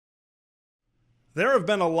There have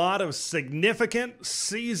been a lot of significant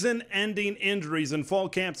season-ending injuries in fall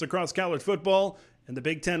camps across college football, and the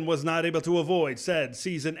Big Ten was not able to avoid said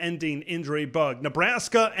season-ending injury bug.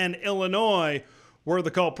 Nebraska and Illinois were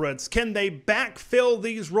the culprits. Can they backfill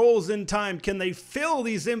these roles in time? Can they fill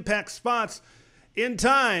these impact spots in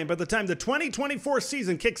time by the time the 2024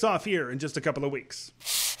 season kicks off here in just a couple of weeks?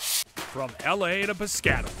 From LA to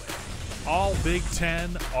Piscataway, all Big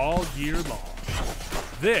Ten all year long.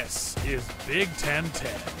 This is Big Ten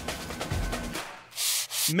 10.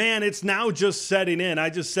 Man, it's now just setting in.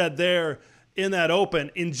 I just said there in that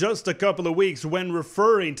open, in just a couple of weeks, when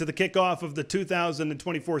referring to the kickoff of the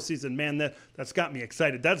 2024 season. Man, that's got me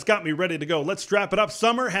excited. That's got me ready to go. Let's strap it up.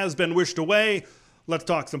 Summer has been wished away. Let's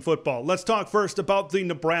talk some football. Let's talk first about the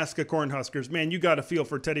Nebraska Cornhuskers. Man, you got a feel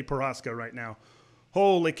for Teddy Prochazka right now.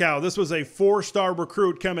 Holy cow, this was a four-star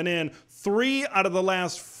recruit coming in. 3 out of the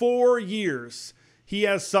last 4 years, he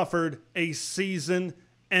has suffered a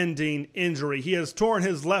season-ending injury. He has torn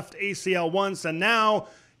his left ACL once, and now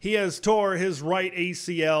he has tore his right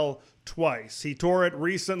ACL twice. He tore it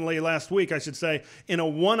recently, last week, I should say, in a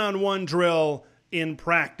one-on-one drill in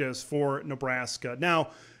practice for Nebraska.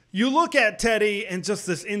 Now, you look at Teddy, and just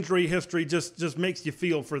this injury history just makes you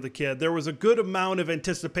feel for the kid. There was a good amount of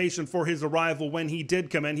anticipation for his arrival when he did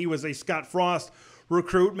come in. He was a Scott Frost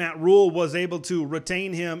recruit. Matt Rule was able to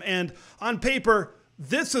retain him. And on paper,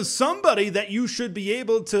 this is somebody that you should be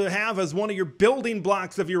able to have as one of your building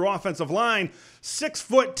blocks of your offensive line.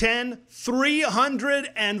 6'10",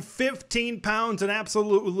 315 pounds, an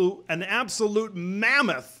absolute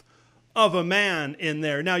mammoth of a man in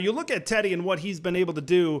there. Now, you look at Teddy and what he's been able to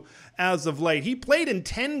do as of late. He played in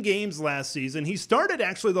 10 games last season. He started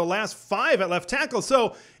actually the last 5 at left tackle,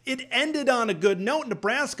 so it ended on a good note.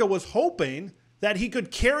 Nebraska was hoping that he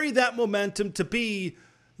could carry that momentum to be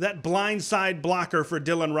that blindside blocker for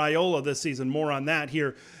Dylan Raiola this season. More on that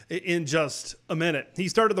here in just a minute. He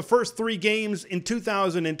started the first 3 games in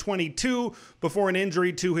 2022 before an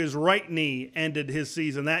injury to his right knee ended his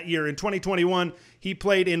season that year. In 2021, he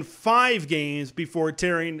played in 5 games before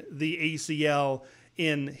tearing the ACL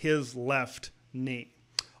in his left knee.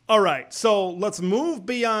 All right, so let's move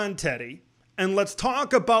beyond Teddy, and let's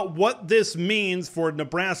talk about what this means for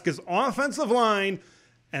Nebraska's offensive line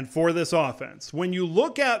and for this offense. When you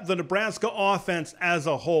look at the Nebraska offense as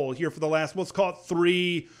a whole here for the last, let's call it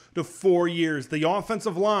 3 to 4 years, the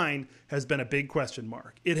offensive line has been a big question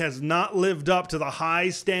mark. It has not lived up to the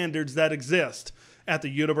high standards that exist at the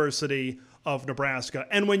University of Nebraska.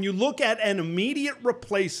 And when you look at an immediate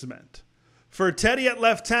replacement for Teddy at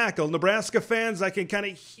left tackle, Nebraska fans, I can kind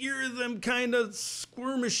of hear them kind of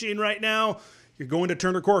squirmishing right now. You're going to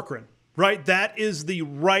Turner Corcoran, right? That is the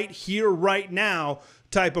right here, right now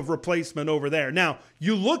type of replacement over there. Now,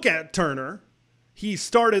 you look at Turner. He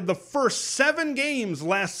started the first 7 games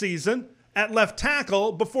last season at left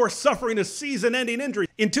tackle before suffering a season-ending injury.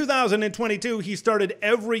 In 2022, he started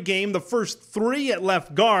every game, the first 3 at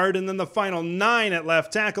left guard, and then the final 9 at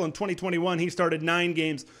left tackle. In 2021, he started 9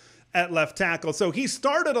 games at left tackle. So he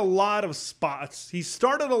started a lot of spots. He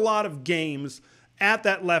started a lot of games at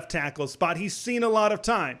that left tackle spot. He's seen a lot of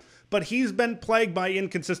time, but he's been plagued by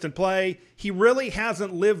inconsistent play. He really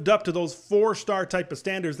hasn't lived up to those 4-star type of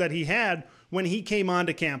standards that he had when he came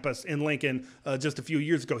onto campus in Lincoln just a few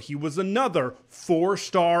years ago. He was another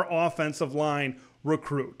 4-star offensive line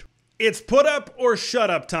recruit. It's put up or shut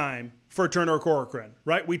up time for Turner Corcoran,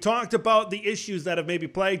 right? We talked about the issues that have maybe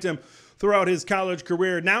plagued him throughout his college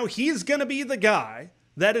career. Now he's going to be the guy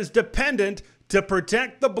that is dependent to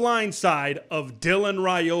protect the blind side of Dylan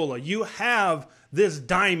Raiola. You have this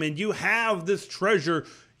diamond. You have this treasure.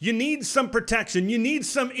 You need some protection. You need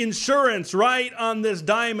some insurance, right, on this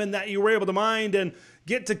diamond that you were able to mine and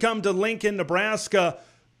get to come to Lincoln, Nebraska.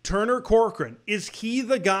 Turner Corcoran, is he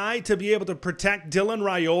the guy to be able to protect Dylan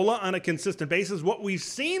Raiola on a consistent basis? What we've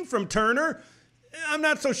seen from Turner, I'm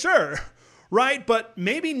not so sure, right? But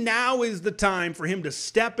maybe now is the time for him to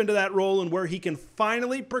step into that role and where he can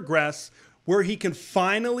finally progress, where he can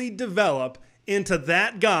finally develop into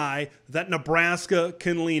that guy that Nebraska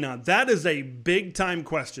can lean on. That is a big-time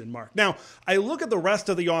question mark. Now, I look at the rest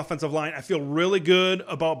of the offensive line. I feel really good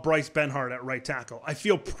about Bryce Benhart at right tackle. I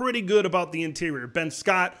feel pretty good about the interior. Ben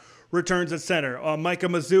Scott returns at center. Micah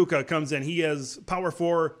Mazuka comes in. He has Power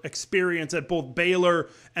 4 experience at both Baylor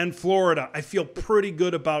and Florida. I feel pretty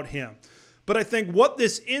good about him. But I think what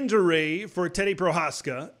this injury for Teddy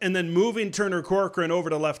Prochazka and then moving Turner Corcoran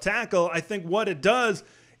over to left tackle, I think what it does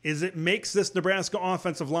is it makes this Nebraska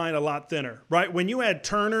offensive line a lot thinner, right? When you had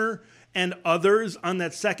Turner and others on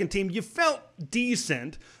that second team, you felt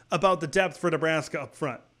decent about the depth for Nebraska up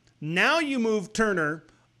front. Now you move Turner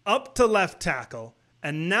up to left tackle.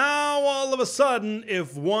 And now all of a sudden,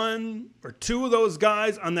 if one or two of those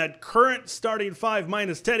guys on that current starting five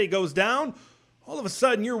minus Teddy goes down, all of a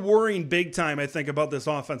sudden you're worrying big time, I think, about this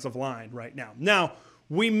offensive line right now. Now,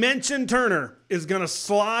 we mentioned Turner is going to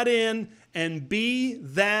slot in and be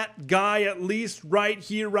that guy, at least right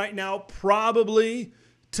here, right now, probably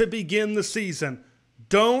to begin the season.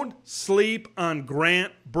 Don't sleep on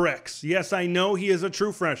Grant Brix. Yes, I know he is a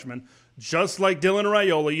true freshman, just like Dylan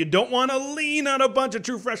Raiola. You don't want to lean on a bunch of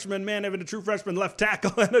true freshmen, man, having a true freshman left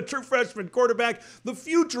tackle and a true freshman quarterback. The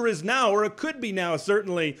future is now, or it could be now,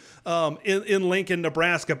 certainly, in Lincoln,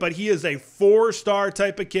 Nebraska. But he is a four-star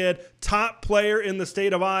type of kid, top player in the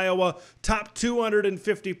state of Iowa, top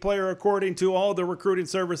 250 player according to all the recruiting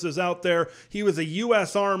services out there. He was a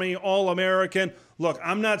U.S. Army All-American. Look,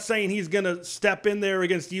 I'm not saying he's going to step in there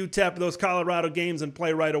against UTEP, those Colorado games, and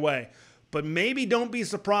play right away. But maybe don't be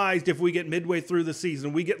surprised if we get midway through the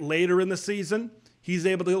season, we get later in the season, he's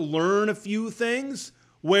able to learn a few things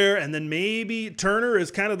and then maybe Turner is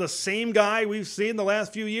kind of the same guy we've seen the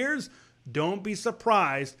last few years. Don't be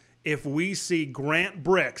surprised if we see Grant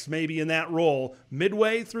Brix maybe in that role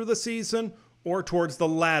midway through the season or towards the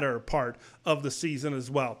latter part of the season as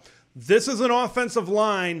well. This is an offensive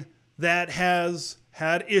line that has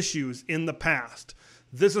had issues in the past.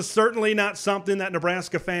 This is certainly not something that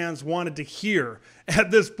Nebraska fans wanted to hear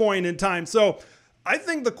at this point in time. So I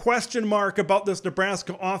think the question mark about this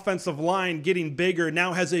Nebraska offensive line getting bigger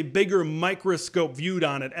now has a bigger microscope viewed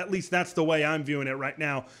on it. At least that's the way I'm viewing it right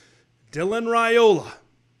now. Dylan Raiola,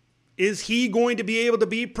 is he going to be able to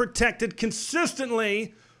be protected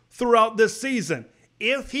consistently throughout this season?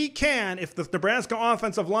 If he can, if the Nebraska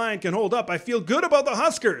offensive line can hold up, I feel good about the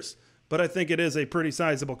Huskers. But I think it is a pretty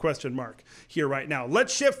sizable question mark here right now.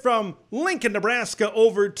 Let's shift from Lincoln, Nebraska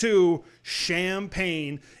over to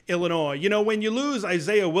Champaign, Illinois. You know, when you lose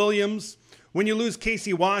Isaiah Williams, when you lose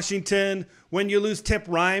Casey Washington, when you lose Tip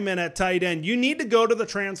Ryman at tight end, you need to go to the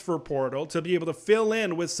transfer portal to be able to fill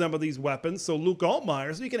in with some of these weapons. So Luke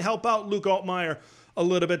Altmaier, so you can help out Luke Altmaier a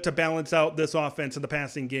little bit to balance out this offense in the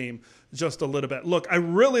passing game just a little bit. Look, I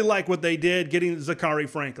really like what they did getting Zachary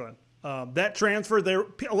Franklin. That transfer,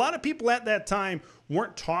 a lot of people at that time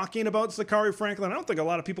weren't talking about Zachary Franklin. I don't think a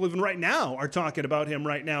lot of people even right now are talking about him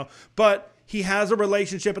right now. But he has a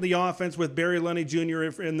relationship in the offense with Barry Lenny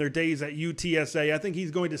Jr. in their days at UTSA. I think he's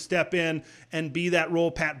going to step in and be that role.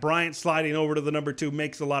 Pat Bryant sliding over to the number 2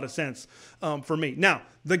 makes a lot of sense for me. Now,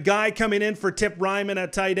 the guy coming in for Tip Ryman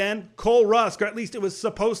at tight end, Cole Rusk, or at least it was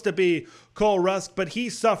supposed to be Cole Rusk, but he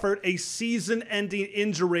suffered a season-ending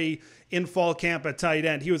injury in fall camp at tight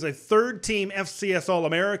end. He was a third-team FCS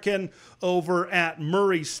All-American over at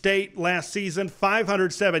Murray State last season,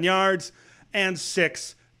 507 yards and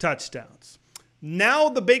 6 touchdowns. Now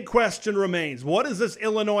the big question remains, what is this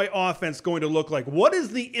Illinois offense going to look like? What is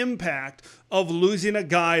the impact of losing a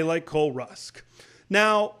guy like Cole Rusk?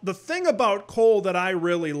 Now, the thing about Cole that I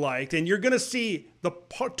really liked, and you're going to see the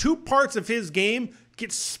two parts of his game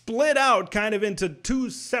get split out kind of into two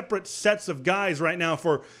separate sets of guys right now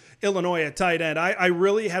for Illinois at tight end. I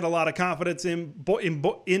really had a lot of confidence in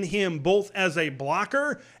him both as a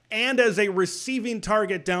blocker and as a receiving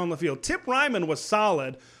target down the field. Tip Ryman was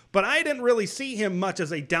solid, but I didn't really see him much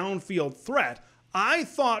as a downfield threat. I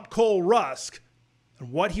thought Cole Rusk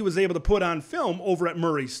and what he was able to put on film over at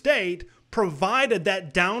Murray State provided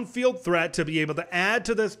that downfield threat to be able to add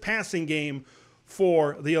to this passing game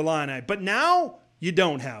for the Illini. But now you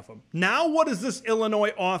don't have him. Now what is this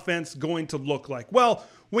Illinois offense going to look like? Well,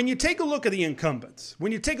 when you take a look at the incumbents,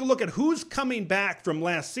 when you take a look at who's coming back from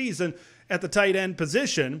last season at the tight end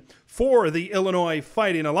position for the Illinois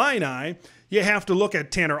Fighting Illini, you have to look at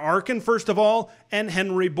Tanner Arkin, first of all, and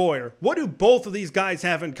Henry Boyer. What do both of these guys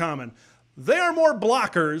have in common? They are more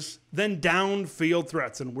blockers than downfield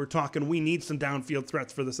threats, and we're talking we need some downfield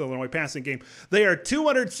threats for this Illinois passing game. They are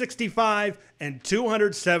 265 and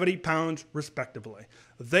 270 pounds, respectively.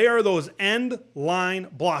 They are those end line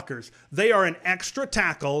blockers. They are an extra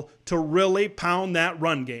tackle to really pound that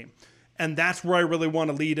run game. And that's where I really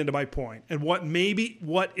want to lead into my point and what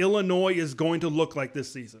Illinois is going to look like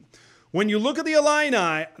this season. When you look at the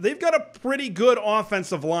Illini, they've got a pretty good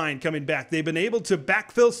offensive line coming back. They've been able to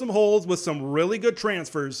backfill some holes with some really good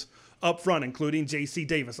transfers up front, including J.C.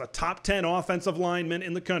 Davis, a top 10 offensive lineman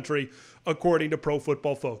in the country, according to Pro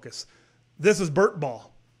Football Focus. This is Burt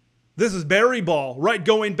Ball. This is Barry Ball, right,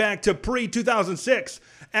 going back to pre-2006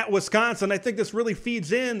 at Wisconsin. I think this really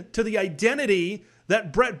feeds in to the identity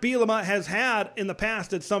that Brett Bielema has had in the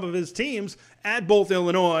past at some of his teams at both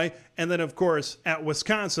Illinois and then, of course, at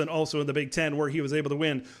Wisconsin, also in the Big Ten, where he was able to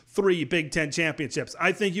win 3 Big Ten championships.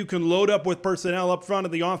 I think you can load up with personnel up front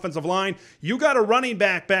of the offensive line. You got a running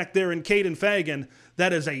back there in Caden Fagan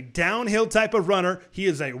that is a downhill type of runner. He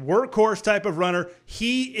is a workhorse type of runner.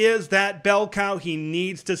 He is that bell cow. He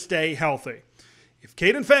needs to stay healthy. If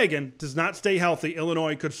Caden Fagan does not stay healthy,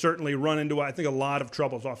 Illinois could certainly run into, I think, a lot of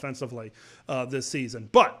troubles offensively this season.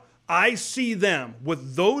 But I see them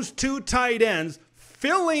with those 2 tight ends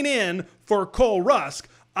filling in for Cole Rusk.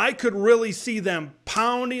 I could really see them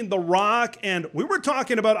pounding the rock. And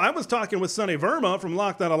I was talking with Sonny Verma from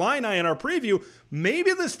Locked On Illini in our preview.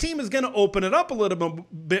 Maybe this team is going to open it up a little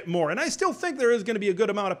bit more. And I still think there is going to be a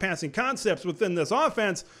good amount of passing concepts within this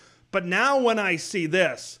offense. But now when I see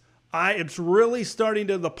this, it's really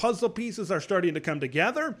the puzzle pieces are starting to come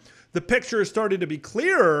together. The picture is starting to be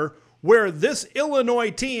clearer where this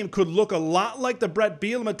Illinois team could look a lot like the Brett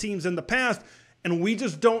Bielema teams in the past, and we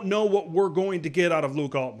just don't know what we're going to get out of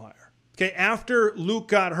Luke Altmaier. Okay, after Luke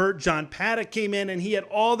got hurt, John Paddock came in, and he had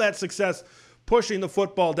all that success pushing the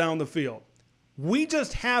football down the field. We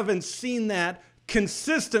just haven't seen that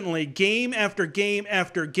consistently game after game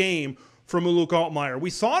after game from Luke Altmaier. We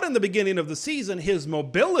saw it in the beginning of the season, his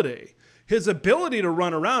mobility, his ability to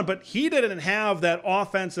run around, but he didn't have that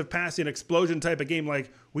offensive passing explosion type of game like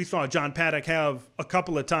we saw John Paddock have a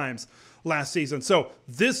couple of times last season. So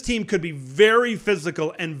this team could be very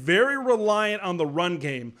physical and very reliant on the run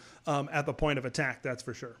game at the point of attack, that's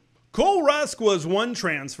for sure. Cole Rusk was one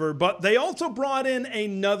transfer, but they also brought in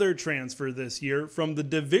another transfer this year from the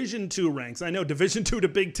Division II ranks. I know Division II to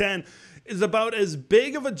Big Ten is about as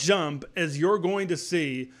big of a jump as you're going to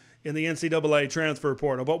see in the NCAA transfer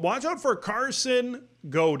portal. But watch out for Carson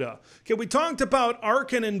Goda. Okay, we talked about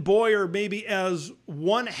Arkin and Boyer maybe as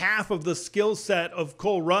one half of the skill set of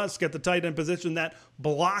Cole Rusk at the tight end position, that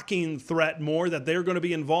blocking threat more, that they're going to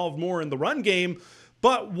be involved more in the run game.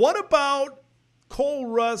 But what about Cole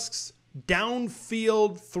Rusk's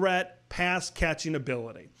downfield threat pass catching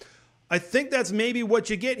ability? I think that's maybe what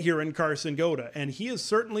you get here in Carson Goda, and he is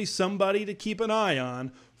certainly somebody to keep an eye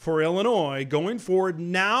on for Illinois going forward.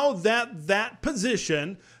 Now that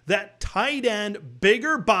position, that tight end,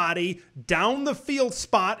 bigger body, down the field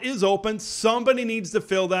spot is open, somebody needs to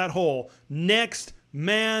fill that hole. Next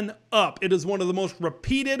man up. It is one of the most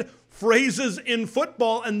repeated phrases in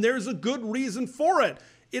football, and there's a good reason for it.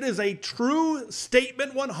 It is a true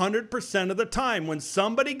statement 100% of the time. When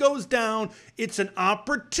somebody goes down, it's an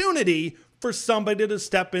opportunity for somebody to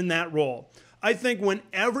step in that role. I think when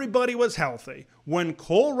everybody was healthy, when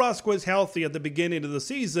Cole Rusk was healthy at the beginning of the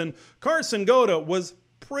season, Carson Goda was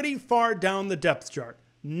pretty far down the depth chart.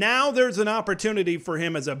 Now there's an opportunity for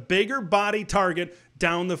him as a bigger body target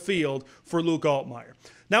down the field for Luke Altmaier.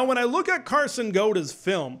 Now, when I look at Carson Goda's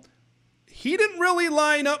film, he didn't really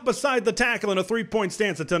line up beside the tackle in a three-point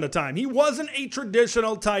stance a ton of time. He wasn't a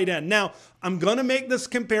traditional tight end. Now, I'm going to make this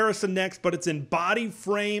comparison next, but it's in body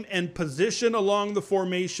frame and position along the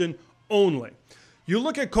formation only. You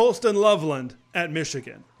look at Colston Loveland at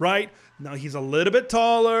Michigan, right? Now, he's a little bit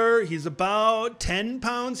taller. He's about 10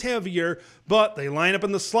 pounds heavier, but they line up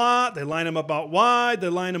in the slot. They line him up out wide. They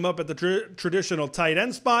line him up at the traditional tight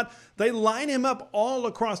end spot. They line him up all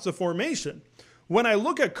across the formation. When I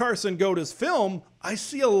look at Carson Goda's film, I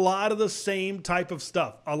see a lot of the same type of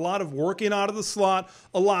stuff. A lot of working out of the slot,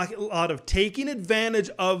 a lot of taking advantage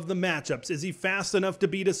of the matchups. Is he fast enough to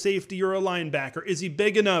beat a safety or a linebacker? Is he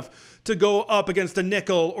big enough to go up against a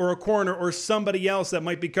nickel or a corner or somebody else that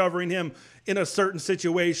might be covering him in a certain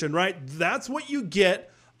situation, right? That's what you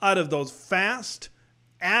get out of those fast,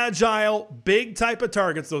 agile, big type of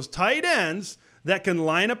targets, those tight ends that can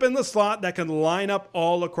line up in the slot, that can line up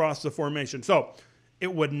all across the formation. So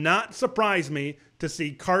it would not surprise me to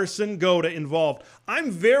see Carson Goda involved. I'm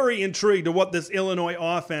very intrigued to what this Illinois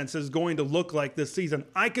offense is going to look like this season.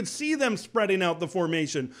 I could see them spreading out the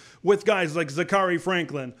formation with guys like Zachary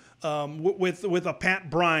Franklin, with a Pat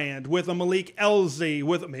Bryant, with a Malik Elzy,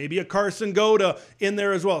 with maybe a Carson Goda in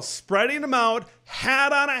there as well. Spreading them out,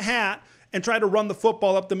 hat on a hat, and try to run the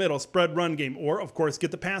football up the middle, spread run game, or, of course,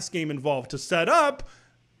 get the pass game involved to set up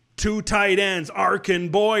two tight ends, Arkin,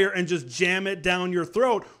 Boyer, and just jam it down your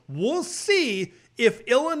throat. We'll see if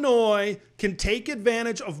Illinois can take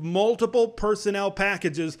advantage of multiple personnel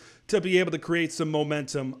packages to be able to create some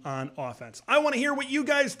momentum on offense. I want to hear what you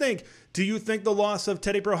guys think. Do you think the loss of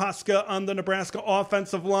Teddy Prochazka on the Nebraska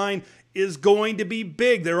offensive line is going to be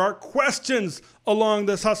big? There are questions along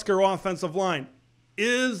this Husker offensive line.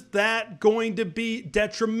 Is that going to be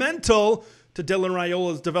detrimental to Dylan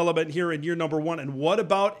Raiola's development here in year number 1. And what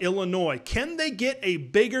about Illinois? Can they get a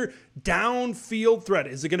bigger downfield threat?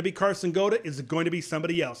 Is it going to be Carson Goda? Is it going to be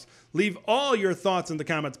somebody else? Leave all your thoughts in the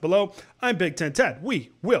comments below. I'm Big Ten Ted.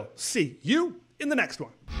 We will see you in the next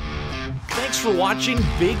one. Thanks for watching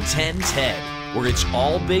Big Ten Ted, where it's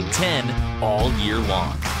all Big Ten all year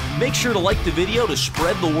long. Make sure to like the video to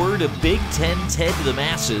spread the word of Big Ten Ted to the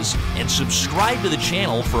masses, and subscribe to the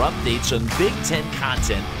channel for updates on Big Ten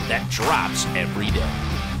content that drops every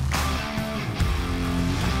day.